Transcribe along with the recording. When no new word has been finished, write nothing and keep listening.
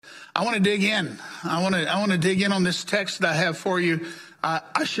I want to dig in. I want to dig in on this text that I have for you.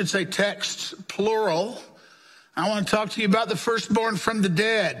 I should say texts, plural. I want to talk to you about the firstborn from the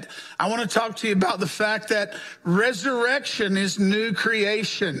dead. I want to talk to you about the fact that resurrection is new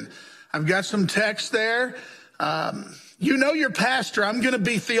creation. I've got some text there. You know your pastor. I'm going to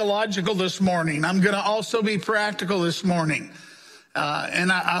be theological this morning. I'm going to also be practical this morning.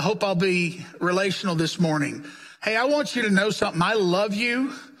 And I hope I'll be relational this morning. Hey, I want you to know something. I love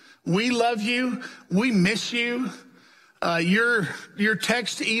you. We love you. We miss you. Your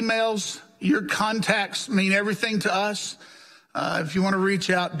text, emails, your contacts mean everything to us. If you want to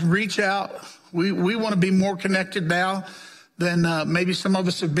reach out. We want to be more connected now than maybe some of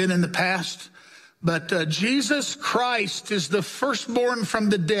us have been in the past. But Jesus Christ is the firstborn from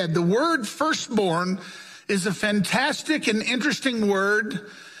the dead. The word firstborn is a fantastic and interesting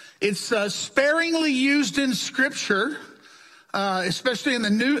word. It's sparingly used in Scripture, especially in the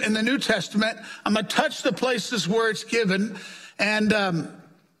New Testament. I'm going to touch the places where it's given, and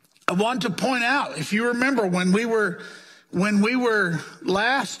I want to point out, if you remember when we were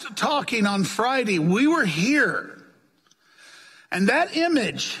last talking on Friday, we were here. And that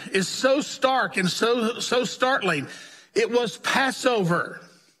image is so stark and so startling. It was Passover.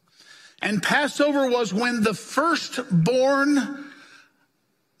 And Passover was when the firstborn,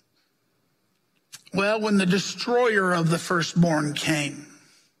 when the destroyer of the firstborn came.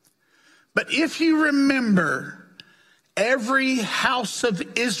 But if you remember, every house of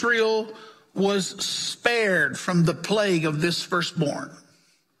Israel was spared from the plague of this firstborn.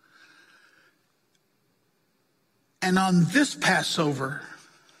 And on this Passover,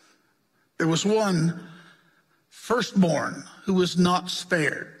 there was one firstborn who was not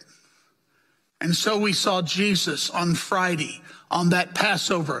spared. And so we saw Jesus on Friday, on that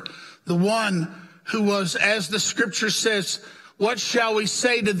Passover, the one who was, as the scripture says, what shall we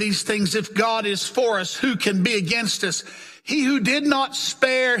say to these things? If God is for us, who can be against us? He who did not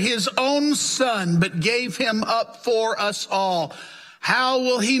spare his own son, but gave him up for us all, how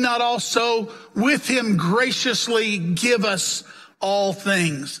will he not also with him graciously give us all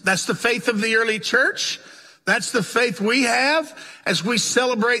things? That's the faith of the early church. That's the faith we have as we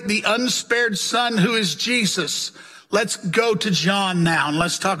celebrate the unspared son who is Jesus. Let's go to John now and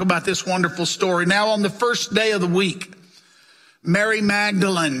let's talk about this wonderful story. Now on the first day of the week, Mary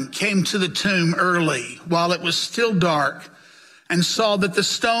Magdalene came to the tomb early while it was still dark and saw that the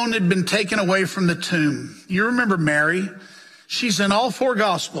stone had been taken away from the tomb. You remember Mary? She's in all four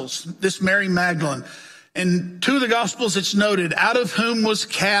Gospels, this Mary Magdalene. In two of the Gospels, it's noted, out of whom was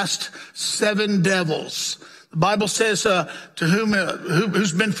cast 7 devils. The Bible says, to whom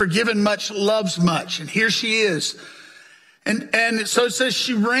who's been forgiven much loves much. And here she is. And so it says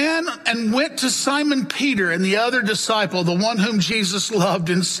she ran and went to Simon Peter and the other disciple, the one whom Jesus loved,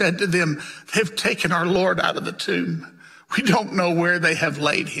 and said to them, they've taken our Lord out of the tomb. We don't know where they have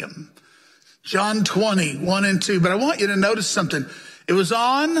laid him. John 20, 1 and 2. But I want you to notice something. It was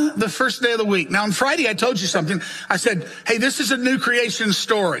on the first day of the week. Now on Friday, I told you something. I said, hey, this is a new creation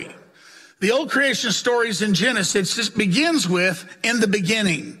story. The old creation story is in Genesis. It begins with, in the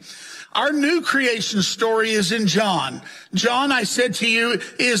beginning. Our new creation story is in John. John, I said to you,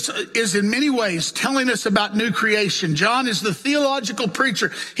 is in many ways telling us about new creation. John is the theological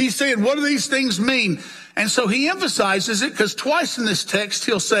preacher. He's saying, what do these things mean? And so he emphasizes it because twice in this text,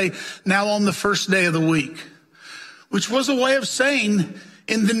 he'll say, now on the first day of the week, which was a way of saying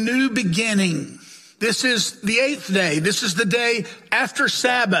in the new beginning. This is the 8th day. This is the day after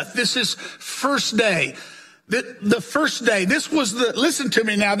Sabbath. This is first day. The first day, listen to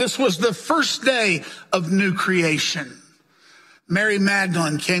me now, this was the first day of new creation. Mary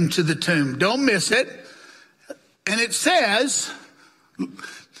Magdalene came to the tomb. Don't miss it. And it says,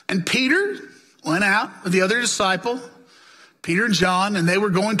 and Peter went out with the other disciple, Peter and John, and they were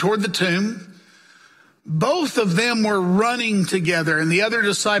going toward the tomb. Both of them were running together, and the other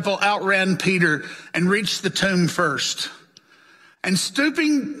disciple outran Peter and reached the tomb first. And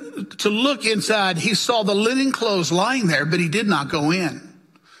stooping to look inside, he saw the linen clothes lying there, but he did not go in.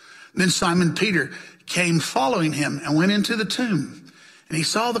 Then Simon Peter came following him and went into the tomb, and he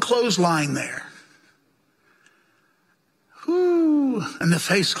saw the clothes lying there. And the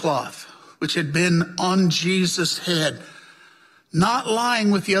face cloth, which had been on Jesus' head, not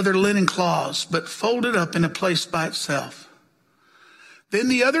lying with the other linen cloths, but folded up in a place by itself. Then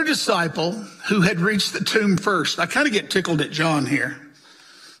the other disciple who had reached the tomb first, I kind of get tickled at John here,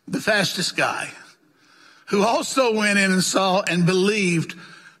 the fastest guy, who also went in and saw and believed,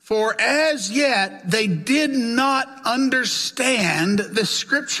 for as yet they did not understand the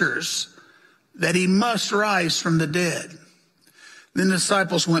scriptures that he must rise from the dead. Then the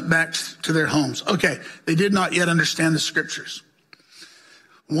disciples went back to their homes. Okay, they did not yet understand the scriptures.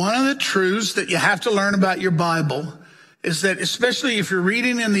 One of the truths that you have to learn about your Bible is that, especially if you're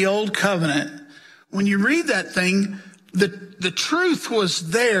reading in the Old Covenant, when you read that thing, the truth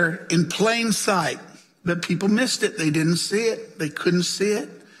was there in plain sight, but people missed it. They didn't see it. They couldn't see it.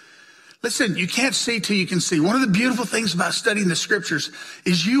 Listen, you can't see till you can see. One of the beautiful things about studying the scriptures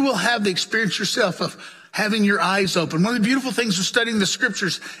is you will have the experience yourself of having your eyes open. One of the beautiful things of studying the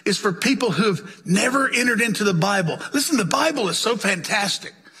scriptures is for people who have never entered into the Bible. Listen, the Bible is so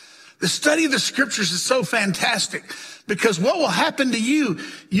fantastic. The study of the scriptures is so fantastic because what will happen to you,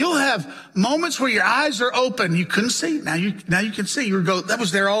 you'll have moments where your eyes are open. You couldn't see. Now you can see. You go, that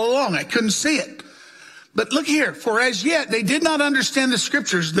was there all along. I couldn't see it. But look here, for as yet they did not understand the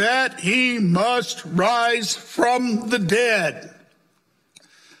scriptures that he must rise from the dead.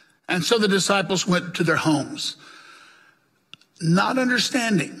 And so the disciples went to their homes, not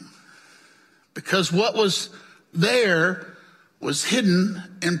understanding, because what was there was hidden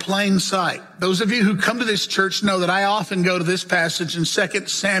in plain sight. Those of you who come to this church know that I often go to this passage in 2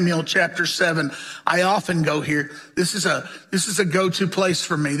 Samuel chapter 7. I often go here. This is a go-to place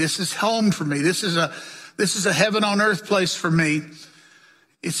for me. This is home for me. This is a heaven on earth place for me.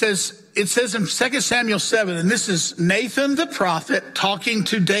 It says in 2 Samuel 7, and this is Nathan the prophet talking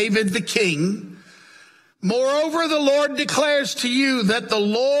to David the king. Moreover, the Lord declares to you that the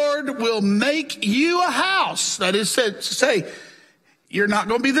Lord will make you a house. That is to say, you're not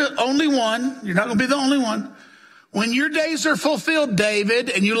going to be the only one. You're not going to be the only one. When your days are fulfilled, David,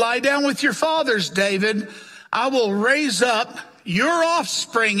 and you lie down with your fathers, David, I will raise up your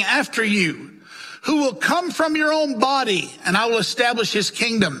offspring after you, who will come from your own body, and I will establish his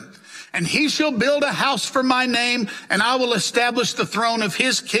kingdom. And he shall build a house for my name, and I will establish the throne of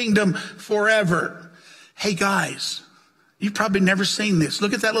his kingdom forever. Hey guys, you've probably never seen this.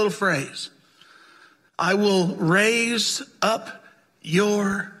 Look at that little phrase. I will raise up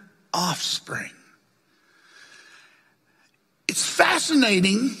your offspring. It's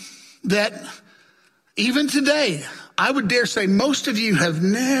fascinating that even today, I would dare say most of you have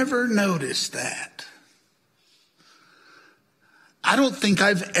never noticed that. I don't think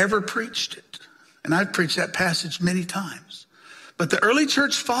I've ever preached it. And I've preached that passage many times. But the early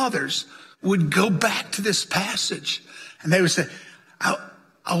church fathers would go back to this passage and they would say, I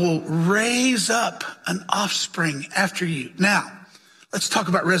will raise up an offspring after you. Now, let's talk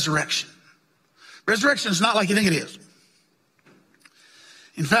about resurrection. Resurrection is not like you think it is.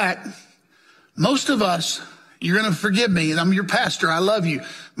 In fact, most of us, you're going to forgive me, and I'm your pastor, I love you.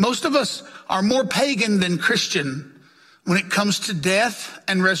 Most of us are more pagan than Christian when it comes to death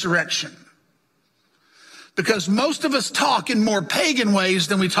and resurrection. Because most of us talk in more pagan ways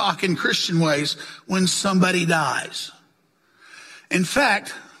than we talk in Christian ways when somebody dies. In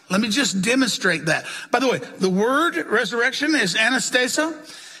fact, let me just demonstrate that. By the way, the word resurrection is anastasis,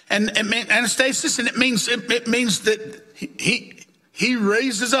 and it means that he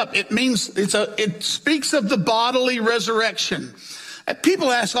raises up. It means it speaks of the bodily resurrection. And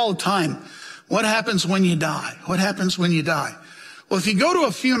people ask all the time, what happens when you die? What happens when you die? Well, if you go to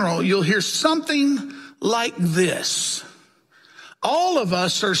a funeral, you'll hear something like this. All of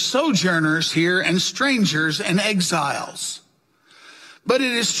us are sojourners here and strangers and exiles. But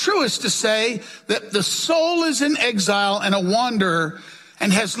it is truest to say that the soul is in exile and a wanderer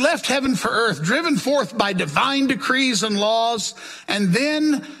and has left heaven for earth, driven forth by divine decrees and laws, and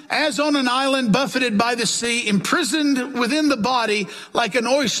then, as on an island buffeted by the sea, imprisoned within the body like an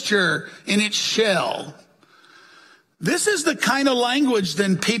oyster in its shell. This is the kind of language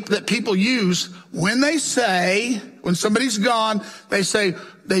that people use when they say, when somebody's gone, they say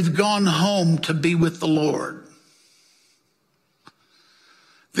they've gone home to be with the Lord.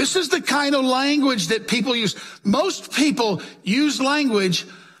 This is the kind of language that people use. Most people use language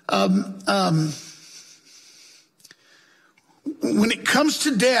when it comes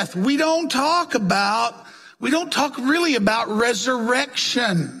to death. We don't talk really about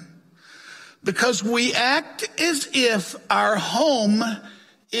resurrection, because we act as if our home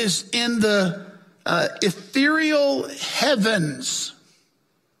is in the ethereal heavens.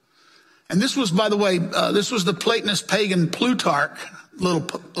 And this was, by the way, this was the Platonist pagan Plutarch.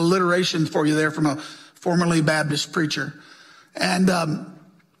 Little alliteration for you there from a formerly Baptist preacher. And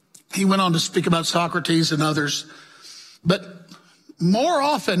he went on to speak about Socrates and others. But more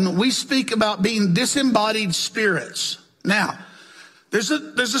often, we speak about being disembodied spirits. Now, there's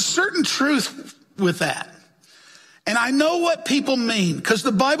a certain truth with that. And I know what people mean, because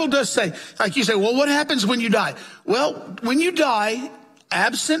the Bible does say, like you say, well, what happens when you die? Well, when you die,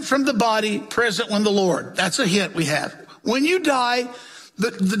 absent from the body, present when the Lord. That's a hint we have. When you die,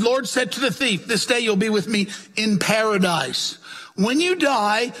 the Lord said to the thief, this day you'll be with me in paradise. When you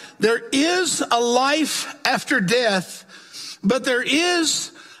die, there is a life after death, but there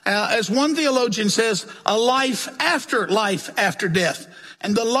is, as one theologian says, a life after death.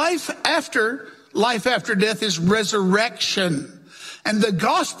 And the life after death is resurrection. And the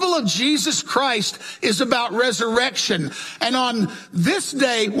gospel of Jesus Christ is about resurrection. And on this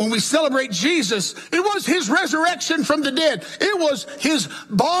day, when we celebrate Jesus, it was his resurrection from the dead. It was his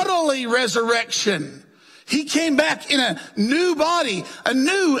bodily resurrection. He came back in a new body, a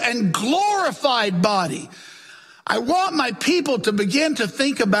new and glorified body. I want my people to begin to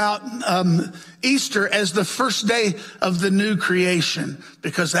think about Easter as the first day of the new creation,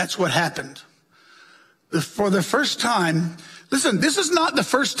 because that's what happened. For the first time, listen, this is not the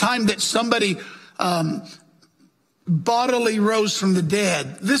first time that somebody bodily rose from the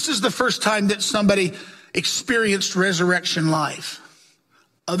dead. This is the first time that somebody experienced resurrection life.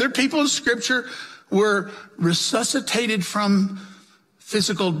 Other people in Scripture were resuscitated from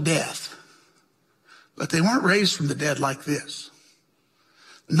physical death, but they weren't raised from the dead like this.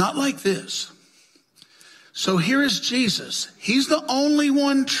 Not like this. So here is Jesus. He's the only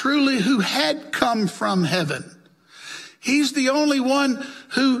one truly who had come from heaven. He's the only one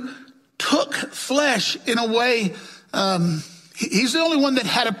who took flesh in a way. He's the only one that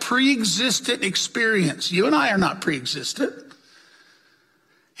had a pre-existent experience. You and I are not pre-existent.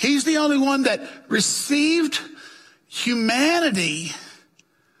 He's the only one that received humanity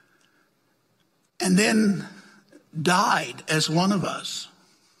and then died as one of us.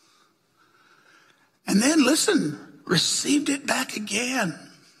 And then, listen, received it back again.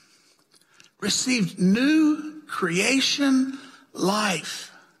 Received new creation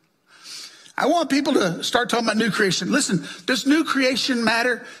life. I want people to start talking about new creation. Listen, does new creation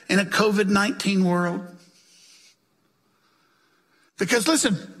matter in a COVID-19 world? Because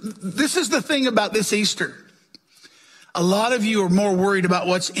listen, this is the thing about this Easter. A lot of you are more worried about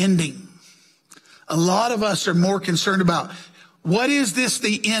what's ending. A lot of us are more concerned about what is this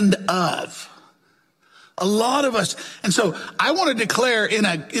the end of? A lot of us. And so I want to declare in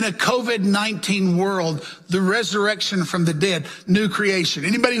a COVID-19 world, the resurrection from the dead, new creation.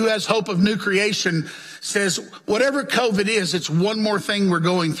 Anybody who has hope of new creation says, whatever COVID is, it's one more thing we're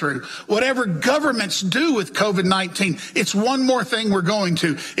going through. Whatever governments do with COVID-19, it's one more thing we're going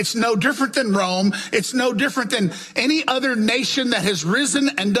to. It's no different than Rome. It's no different than any other nation that has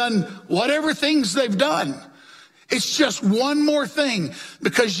risen and done whatever things they've done. It's just one more thing,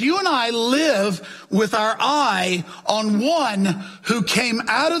 because you and I live with our eye on one who came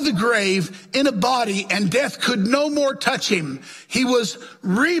out of the grave in a body and death could no more touch him. He was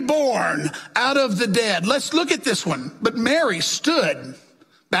reborn out of the dead. Let's look at this one. But Mary stood,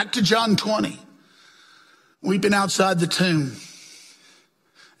 back to John 20, weeping outside the tomb.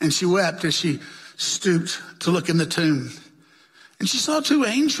 And she wept as she stooped to look in the tomb. And she saw two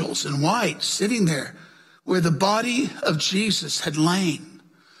angels in white sitting there, where the body of Jesus had lain,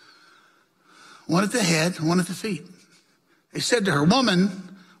 one at the head, one at the feet. They said to her,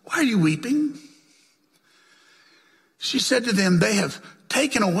 "Woman, why are you weeping?" She said to them, "They have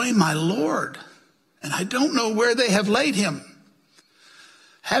taken away my Lord, and I don't know where they have laid him."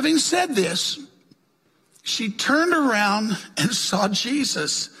 Having said this, she turned around and saw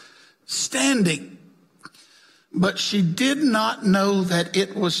Jesus standing, but she did not know that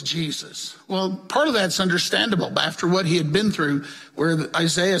it was Jesus. Well, part of that's understandable after what he had been through, where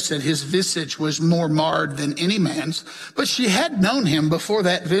Isaiah said his visage was more marred than any man's. But she had known him before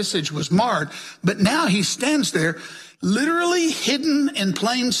that visage was marred. But now he stands there literally hidden in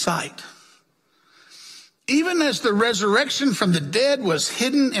plain sight. Even as the resurrection from the dead was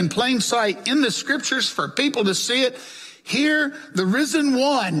hidden in plain sight in the scriptures for people to see it, here, the risen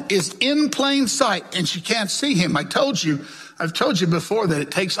one is in plain sight, and she can't see him. I've told you before that it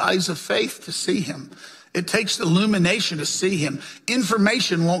takes eyes of faith to see him. It takes illumination to see him.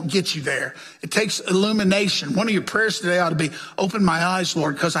 Information won't get you there. It takes illumination. One of your prayers today ought to be, open my eyes,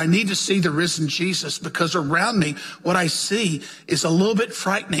 Lord, because I need to see the risen Jesus, because around me, what I see is a little bit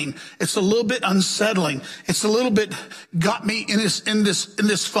frightening. It's a little bit unsettling. It's a little bit got me in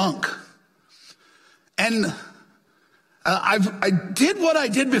this funk. And I did what I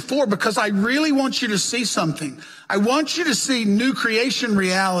did before because I really want you to see something. I want you to see new creation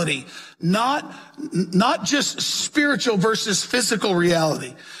reality, not just spiritual versus physical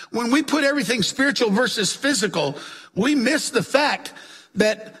reality. When we put everything spiritual versus physical, we miss the fact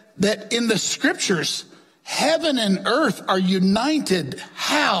that in the scriptures, heaven and earth are united.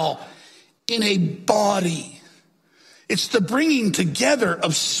 How? In a body. It's the bringing together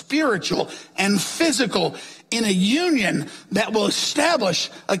of spiritual and physical in a union that will establish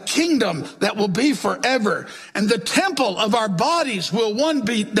a kingdom that will be forever. And the temple of our bodies will one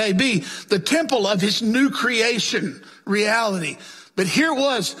day be the temple of his new creation reality. But here it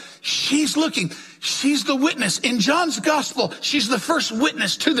was, she's looking, she's the witness. In John's gospel, she's the first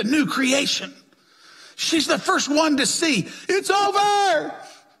witness to the new creation. She's the first one to see, it's over.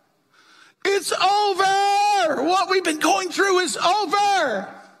 It's over. What we've been going through is over.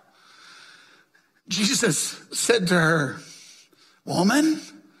 Jesus said to her, woman,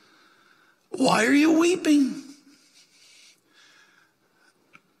 why are you weeping?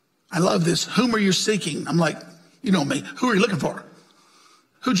 I love this. Whom are you seeking? I'm like, you know me. Who are you looking for?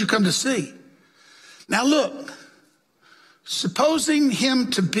 Who'd you come to see? Now look, supposing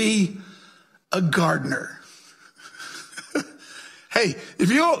him to be a gardener. Hey,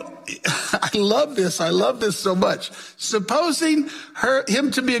 I love this. I love this so much. Supposing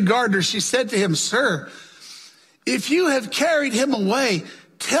him to be a gardener, she said to him, sir, if you have carried him away,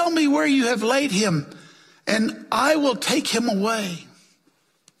 tell me where you have laid him, and I will take him away.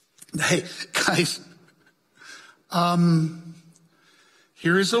 Hey, guys,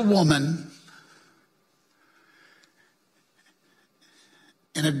 here is a woman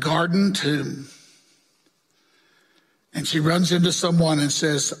in a garden tomb. And she runs into someone and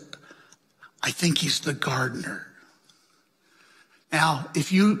says, I think he's the gardener. Now,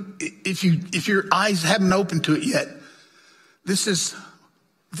 if your eyes haven't opened to it yet, this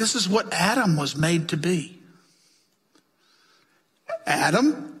is what Adam was made to be.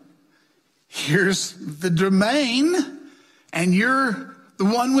 Adam, here's the domain, and you're the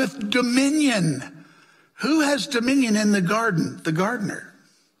one with dominion. Who has dominion in the garden? The gardener.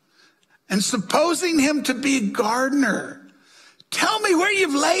 And supposing him to be a gardener, tell me where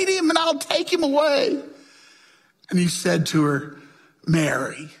you've laid him and I'll take him away. And he said to her,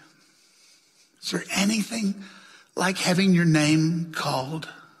 Mary. Is there anything like having your name called?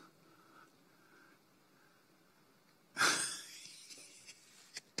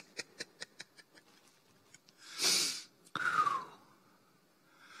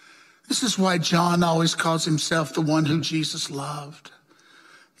 This is why John always calls himself the one who Jesus loved.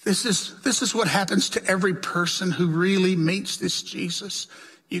 This is what happens to every person who really meets this Jesus.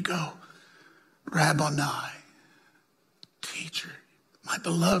 You go, Rabboni, teacher, my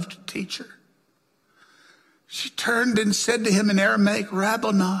beloved teacher. She turned and said to him in Aramaic,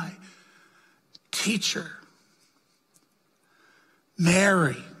 Rabboni, teacher.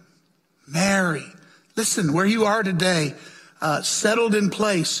 Mary. Listen, where you are today, settled in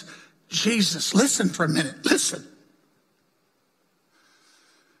place. Jesus, listen for a minute, listen.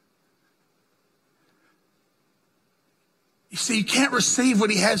 You see, you can't receive what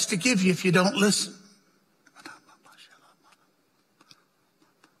he has to give you if you don't listen.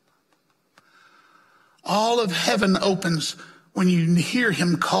 All of heaven opens when you hear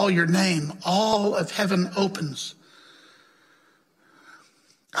him call your name. All of heaven opens.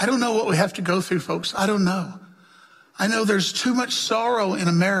 I don't know what we have to go through, folks. I don't know. I know there's too much sorrow in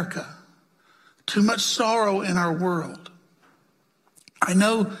America, too much sorrow in our world. I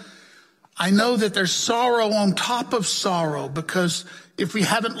know that there's sorrow on top of sorrow, because if we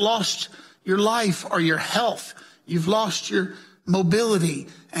haven't lost your life or your health, you've lost your mobility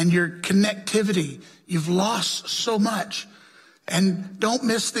and your connectivity. You've lost so much. And don't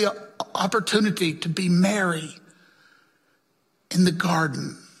miss the opportunity to be Mary in the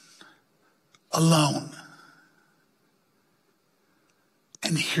garden alone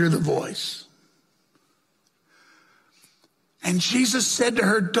and hear the voice. And Jesus said to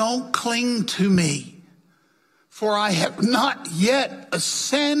her, don't cling to me, for I have not yet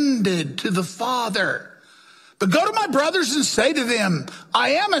ascended to the Father. But go to my brothers and say to them,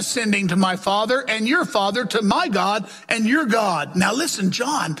 I am ascending to my Father and your Father, to my God and your God. Now listen,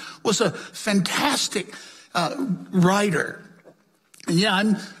 John was a fantastic writer. And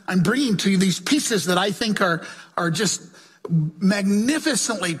yeah, I'm bringing to you these pieces that I think are just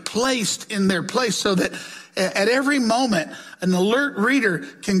magnificently placed in their place, so that at every moment, an alert reader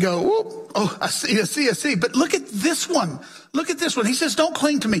can go, oh, I see. But look at this one. Look at this one. He says, don't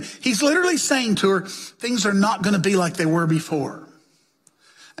cling to me. He's literally saying to her, things are not going to be like they were before.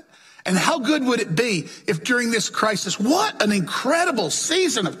 And how good would it be if during this crisis, what an incredible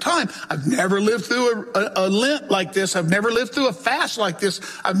season of time. I've never lived through a Lent like this. I've never lived through a fast like this.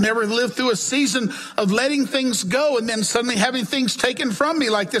 I've never lived through a season of letting things go and then suddenly having things taken from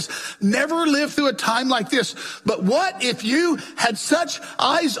me like this. Never lived through a time like this. But what if you had such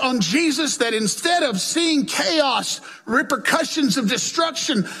eyes on Jesus that instead of seeing chaos, repercussions of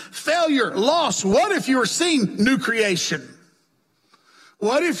destruction, failure, loss, what if you were seeing new creation?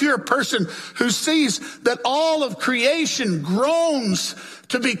 What if you're a person who sees that all of creation groans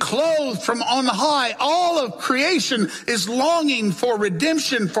to be clothed from on high? All of creation is longing for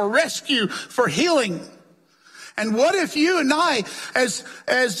redemption, for rescue, for healing. And what if you and I, as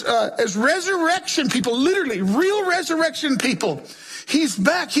resurrection people, literally real resurrection people, he's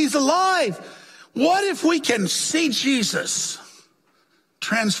back, he's alive. What if we can see Jesus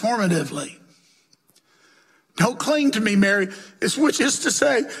transformatively? Don't cling to me, Mary, which is to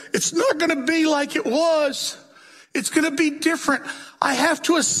say, it's not going to be like it was. It's going to be different. I have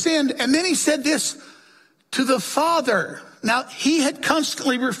to ascend. And then he said this to the Father. Now, he had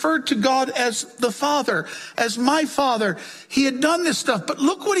constantly referred to God as the Father, as my Father. He had done this stuff, but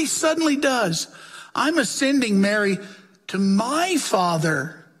look what he suddenly does. I'm ascending, Mary, to my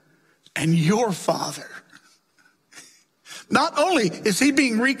Father and your Father. Not only is he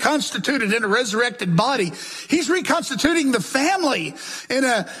being reconstituted in a resurrected body, he's reconstituting the family in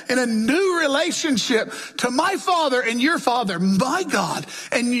a new relationship to my Father and your Father, my God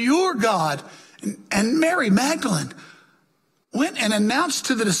and your God. And Mary Magdalene went and announced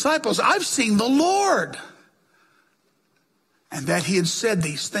to the disciples, I've seen the Lord. And that he had said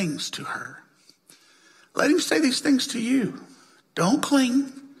these things to her. Let him say these things to you. Don't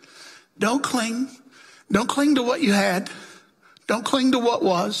cling. Don't cling. Don't cling to what you had. Don't cling to what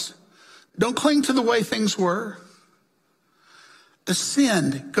was. Don't cling to the way things were.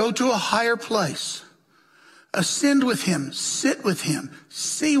 Ascend. Go to a higher place. Ascend with him. Sit with him.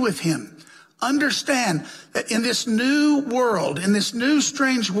 See with him. Understand that in this new world, in this new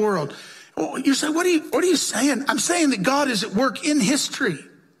strange world, you say, what are you saying? I'm saying that God is at work in history.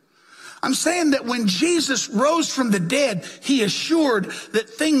 I'm saying that when Jesus rose from the dead, he assured that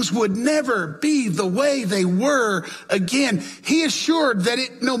things would never be the way they were again. He assured that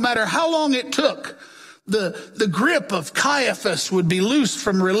no matter how long it took, the grip of Caiaphas would be loosed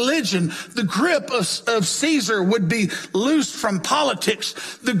from religion. The grip of Caesar would be loosed from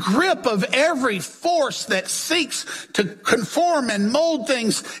politics. The grip of every force that seeks to conform and mold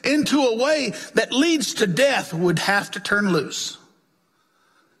things into a way that leads to death would have to turn loose.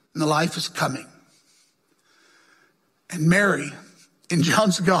 And the life is coming. And Mary, in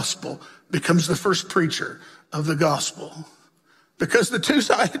John's gospel, becomes the first preacher of the gospel. Because the two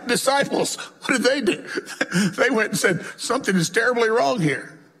disciples, what did they do? They went and said, something is terribly wrong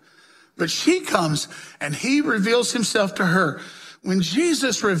here. But she comes and he reveals himself to her. When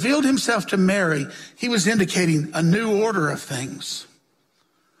Jesus revealed himself to Mary, he was indicating a new order of things.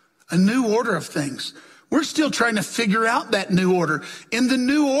 A new order of things. We're still trying to figure out that new order. In the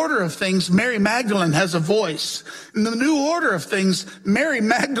new order of things, Mary Magdalene has a voice. In the new order of things, Mary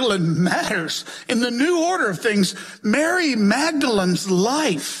Magdalene matters. In the new order of things, Mary Magdalene's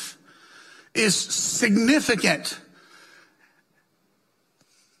life is significant.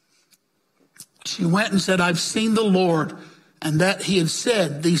 She went and said, I've seen the Lord, and that he had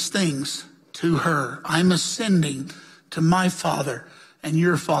said these things to her. I'm ascending to my Father and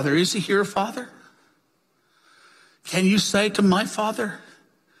your Father. Is he your Father? Can you say to my Father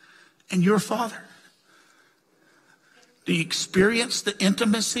and your Father? Do you experience the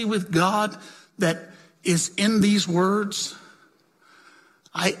intimacy with God that is in these words?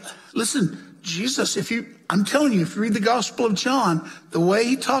 Listen, Jesus, I'm telling you, if you read the Gospel of John, the way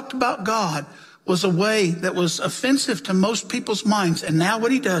he talked about God was a way that was offensive to most people's minds. And now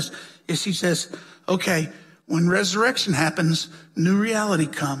what he does is he says, okay, when resurrection happens, new reality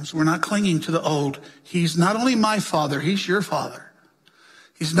comes. We're not clinging to the old. He's not only my Father, he's your Father.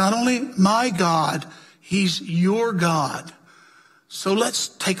 He's not only my God, he's your God. So let's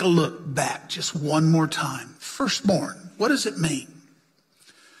take a look back just one more time. Firstborn, what does it mean?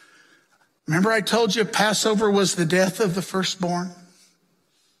 Remember I told you Passover was the death of the firstborn?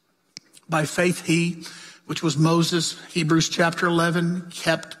 By faith he, which was Moses, Hebrews chapter 11,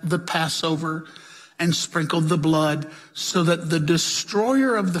 kept the Passover and sprinkled the blood so that the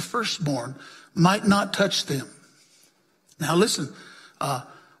destroyer of the firstborn might not touch them. Now listen,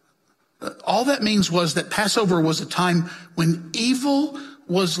 all that means was that Passover was a time when evil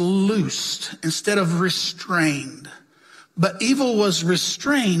was loosed instead of restrained. But evil was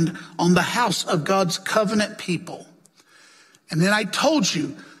restrained on the house of God's covenant people. And then I told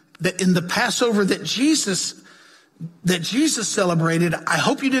you that in the Passover that Jesus celebrated, I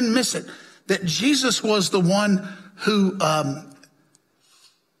hope you didn't miss it, that Jesus was the one who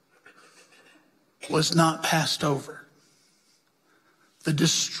was not passed over. The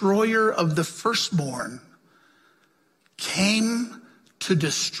destroyer of the firstborn came to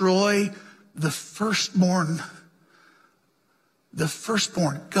destroy the firstborn,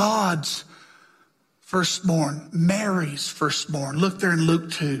 God's firstborn, Mary's firstborn. Look there in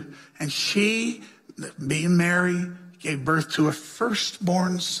Luke 2. And she, being Mary, gave birth to a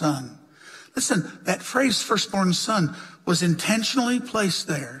firstborn son. Listen, that phrase firstborn son was intentionally placed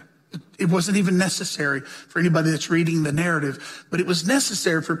there. It wasn't even necessary for anybody that's reading the narrative, but it was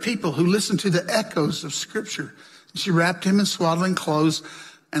necessary for people who listened to the echoes of Scripture. She wrapped him in swaddling clothes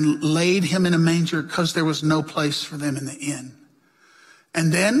and laid him in a manger because there was no place for them in the inn.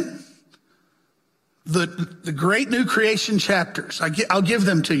 And then the great new creation chapters, I'll give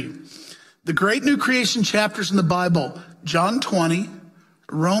them to you. The great new creation chapters in the Bible, John 20,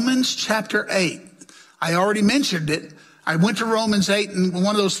 Romans chapter 8. I already mentioned it. I went to Romans 8 and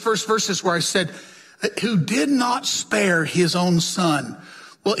one of those first verses where I said, who did not spare his own son.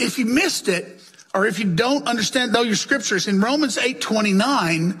 Well, if you missed it, or if you don't understand though your scriptures, in Romans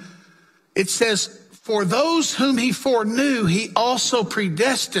 8:29, it says, for those whom he foreknew, he also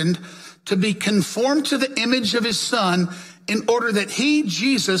predestined to be conformed to the image of his son, in order that he,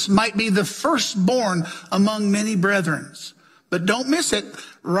 Jesus, might be the firstborn among many brethren. But don't miss it.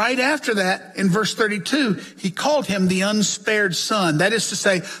 Right after that, in verse 32, he called him the unspared son. That is to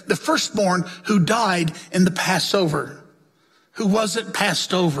say, the firstborn who died in the Passover, who wasn't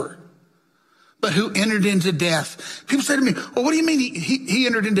passed over, but who entered into death. People say to me, well, what do you mean he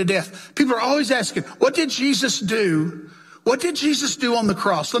entered into death? People are always asking, what did Jesus do? What did Jesus do on the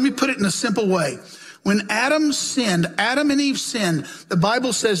cross? Let me put it in a simple way. When Adam and Eve sinned, the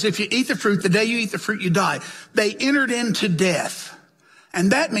Bible says if you eat the fruit, the day you eat the fruit, you die. They entered into death.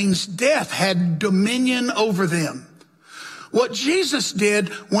 And that means death had dominion over them. What Jesus did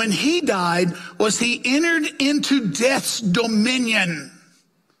when he died was he entered into death's dominion.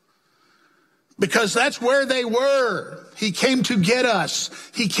 Because that's where they were. He came to get us.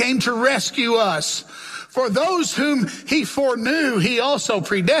 He came to rescue us. For those whom he foreknew, he also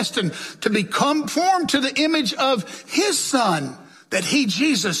predestined to be conformed to the image of his son, that he,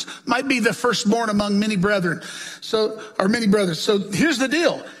 Jesus, might be the firstborn among many brethren. So here's the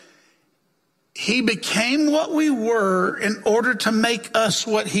deal. He became what we were in order to make us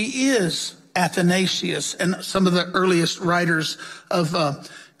what he is. Athanasius and some of the earliest writers of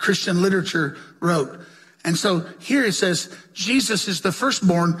Christian literature wrote. And so here it says, Jesus is the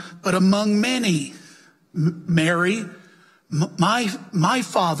firstborn, but among many. Mary, my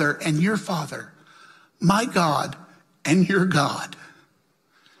father and your father, my God and your God.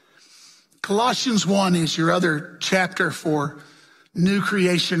 Colossians 1 is your other chapter for new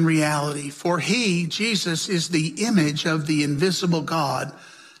creation reality. For he, Jesus, is the image of the invisible God.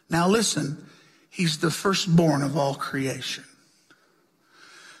 Now listen, he's the firstborn of all creation.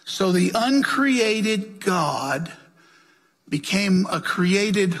 So the uncreated God became a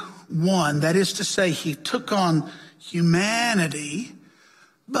created one. That is to say, he took on humanity,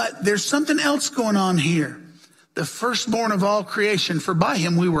 but there's something else going on here. The firstborn of all creation, for by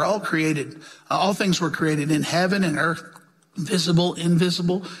him we were all created. All things were created in heaven and earth, visible,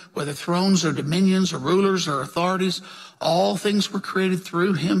 invisible, whether thrones or dominions or rulers or authorities. All things were created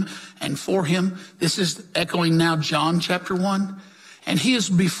through him and for him. This is echoing now John chapter 1. And he is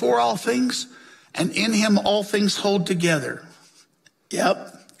before all things, and in him all things hold together.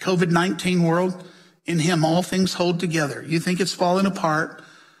 Yep. COVID-19 world, in him all things hold together. You think it's falling apart.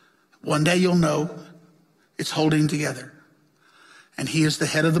 One day you'll know it's holding together. And he is the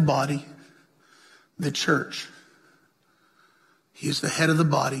head of the body, the church. He is the head of the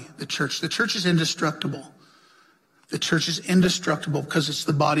body, the church. The church is indestructible. The church is indestructible because it's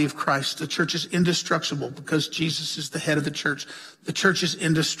the body of Christ. The church is indestructible because Jesus is the head of the church. The church is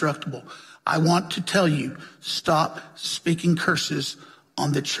indestructible. I want to tell you, stop speaking curses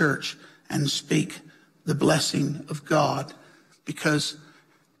on the church and speak the blessing of God, because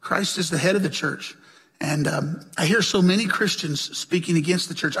Christ is the head of the church. And I hear so many Christians speaking against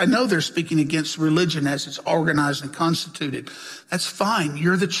the church. I know they're speaking against religion as it's organized and constituted. That's fine.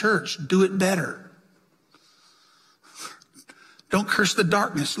 You're the church. Do it better. Don't curse the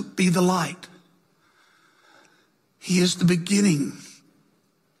darkness. Be the light. He is the beginning,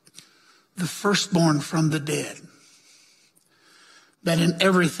 the firstborn from the dead, that in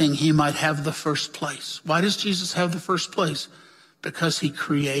everything he might have the first place. Why does Jesus have the first place? Because he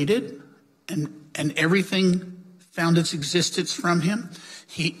created and everything found its existence from him.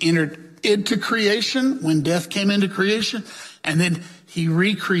 He entered into creation when death came into creation, and then he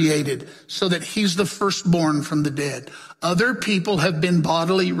recreated so that he's the firstborn from the dead. Other people have been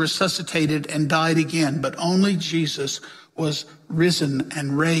bodily resuscitated and died again, but only Jesus was risen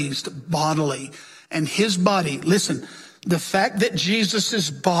and raised bodily. And his body, listen, The fact that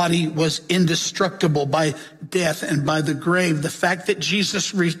Jesus' body was indestructible by death and by the grave, the fact that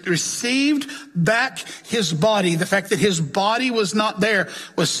Jesus received back his body, the fact that his body was not there,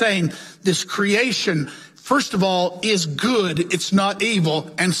 was saying this creation, first of all, is good. It's not evil.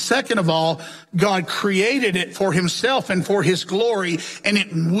 And second of all, God created it for himself and for his glory, and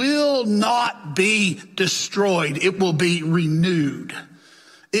it will not be destroyed. It will be renewed.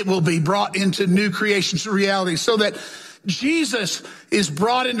 It will be brought into new creation's reality, so that Jesus is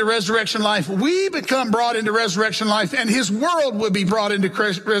brought into resurrection life. We become brought into resurrection life, and his world will be brought into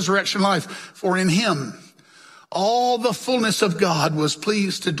resurrection life. For in him, all the fullness of God was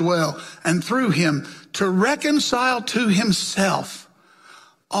pleased to dwell, and through him to reconcile to himself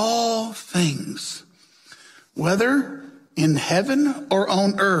all things, whether in heaven or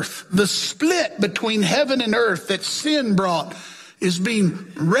on earth. The split between heaven and earth that sin brought is being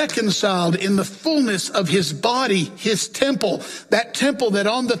reconciled in the fullness of his body, his temple, that temple that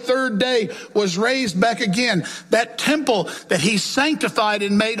on the third day was raised back again, that temple that he sanctified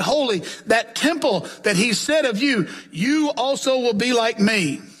and made holy, that temple that he said of you, you also will be like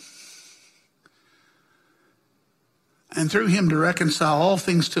me. And through him to reconcile all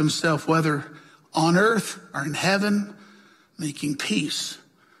things to himself, whether on earth or in heaven, making peace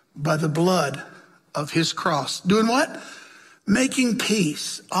by the blood of his cross. Doing what? Making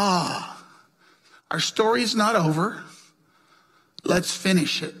peace. Our story's not over. Let's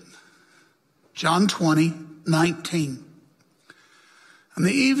finish it. John 20:19. On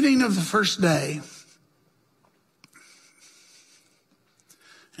the evening of the first day,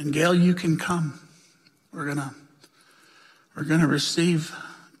 and Gail, you can come. We're gonna receive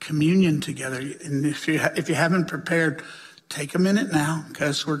communion together. And if you haven't prepared, take a minute now,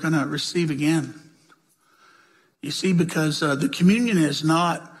 because we're gonna receive again. You see, because the communion is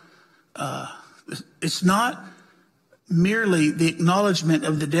not, it's not merely the acknowledgement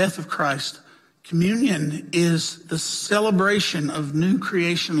of the death of Christ. Communion is the celebration of new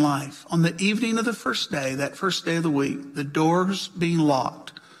creation life. On the evening of the first day, that first day of the week, the doors being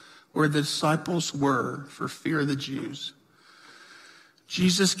locked where the disciples were for fear of the Jews,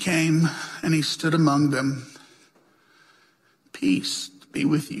 Jesus came and he stood among them. Peace be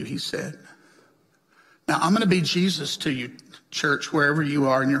with you, he said. Now, I'm going to be Jesus to you, church, wherever you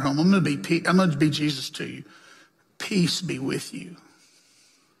are in your home. I'm going to be Jesus to you. Peace be with you.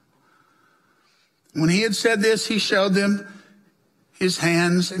 When he had said this, he showed them his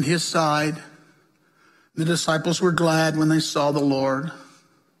hands and his side. The disciples were glad when they saw the Lord.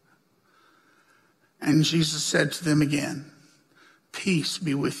 And Jesus said to them again, peace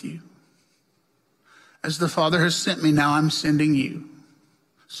be with you. As the Father has sent me, now I'm sending you.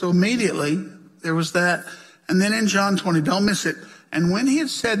 So immediately, there was that. And then in John 20, don't miss it. And when he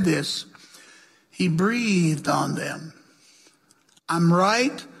had said this, he breathed on them. I'm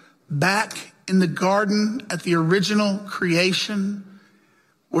right back in the garden at the original creation,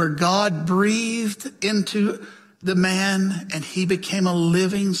 where God breathed into the man and he became a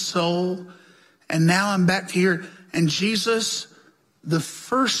living soul. And now I'm back here. And Jesus, the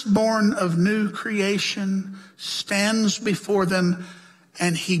firstborn of new creation, stands before them.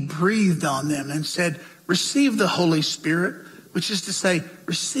 And he breathed on them and said, receive the Holy Spirit, which is to say,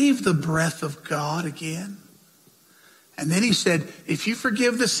 receive the breath of God again. And then he said, if you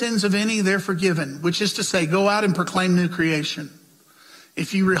forgive the sins of any, they're forgiven, which is to say, go out and proclaim new creation.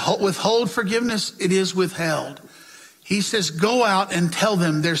 If you withhold forgiveness, it is withheld. He says, go out and tell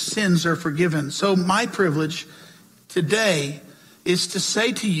them their sins are forgiven. So my privilege today is to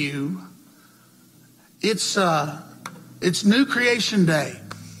say to you, it's New Creation Day.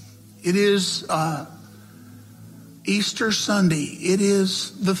 It is Easter Sunday. It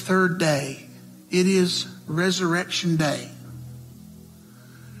is the third day. It is Resurrection Day.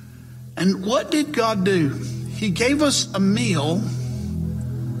 And what did God do? He gave us a meal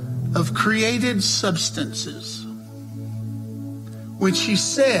of created substances, which he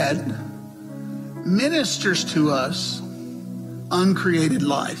said ministers to us uncreated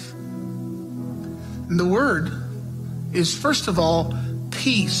life. And the word is, first of all,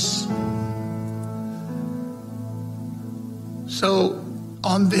 peace. So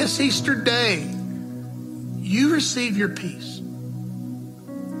on this Easter day, you receive your peace.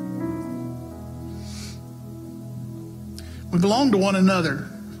 We belong to one another.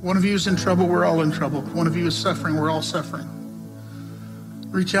 One of you is in trouble, we're all in trouble. One of you is suffering, we're all suffering.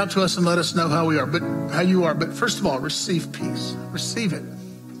 Reach out to us and let us know how you are. But first of all, receive peace. Receive it.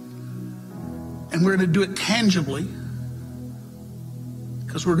 And we're going to do it tangibly,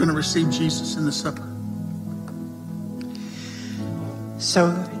 because we're going to receive Jesus in the supper.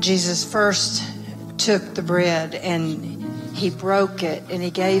 So Jesus first took the bread and he broke it and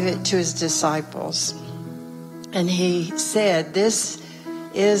he gave it to his disciples. And he said, "This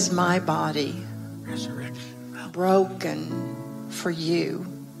is my body, broken for you."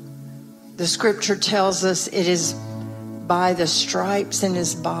 The scripture tells us it is by the stripes in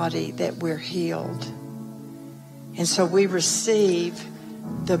his body that we're healed. And so we receive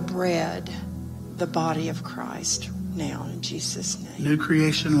the bread, the body of Christ now in Jesus' name. New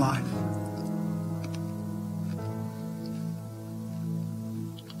creation life.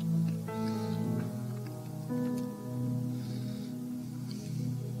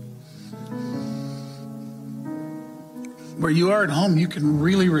 Where you are at home, you can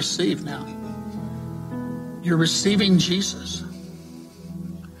really receive now. You're receiving Jesus.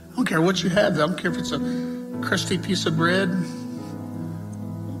 I don't care what you have. I don't care if it's a crusty piece of bread,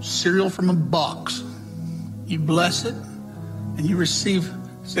 cereal from a box. You bless it and you receive,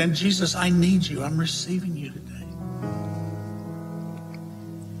 saying, "Jesus, I need you. I'm receiving you today."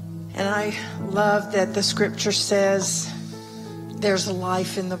 And I love that the scripture says there's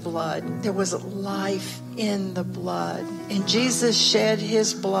life in the blood. There was life in the blood. And Jesus shed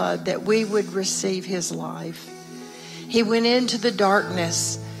his blood that we would receive his life. He went into the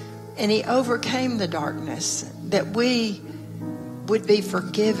darkness and he overcame the darkness that we would be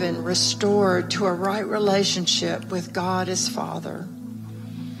forgiven, restored to a right relationship with God as Father.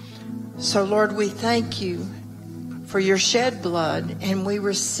 So Lord, we thank you for your shed blood and we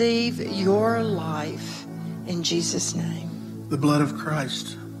receive your life in Jesus' name. The blood of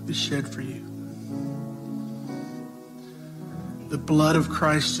Christ is shed for you. The blood of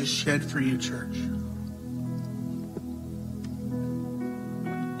Christ is shed for you, church.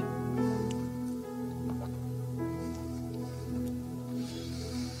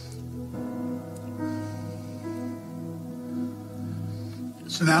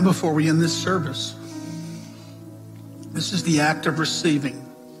 So now before we end this service, this is the act of receiving.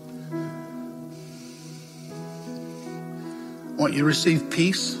 I want you to receive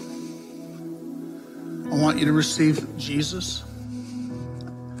peace. I want you to receive Jesus.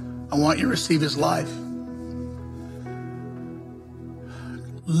 I want you to receive his life.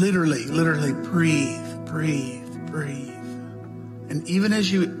 Literally breathe, breathe, breathe. And even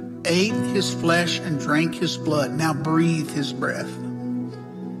as you ate his flesh and drank his blood, now breathe his breath.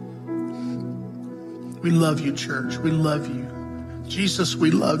 We love you, church. We love you. Jesus,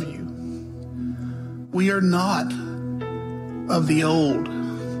 we love you. We are not of the old.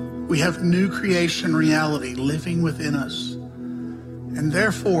 We have new creation reality living within us. And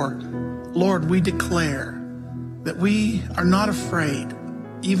therefore, Lord, we declare that we are not afraid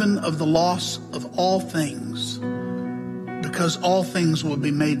even of the loss of all things, because all things will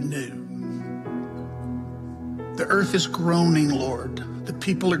be made new. The earth is groaning, Lord. The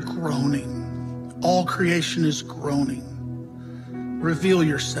people are groaning. All creation is groaning. Reveal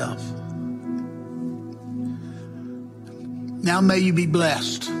yourself. Now may you be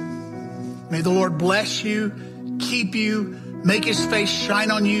blessed. May the Lord bless you, keep you, make his face shine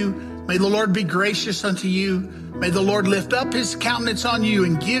on you. May the Lord be gracious unto you. May the Lord lift up his countenance on you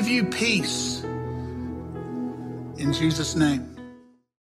and give you peace. In Jesus' name.